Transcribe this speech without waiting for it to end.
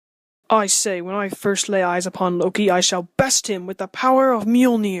I say, when I first lay eyes upon Loki, I shall best him with the power of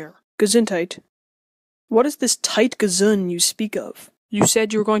Mjolnir. Gesundheit. What is this tight Gesund you speak of? You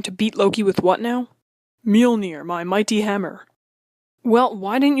said you were going to beat Loki with what now? Mjolnir, my mighty hammer. Well,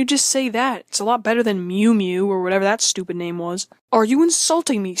 why didn't you just say that? It's a lot better than Mew Mew or whatever that stupid name was. Are you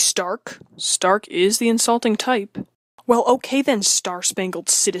insulting me, Stark? Stark is the insulting type. Well, okay then, Star-Spangled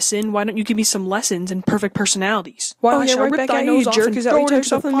Citizen. Why don't you give me some lessons in perfect personalities? Why, I shall rip thy nose off and throw it into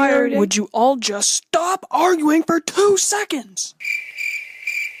the fire. Would you all just stop arguing for 2 seconds?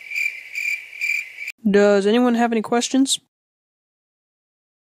 Does anyone have any questions?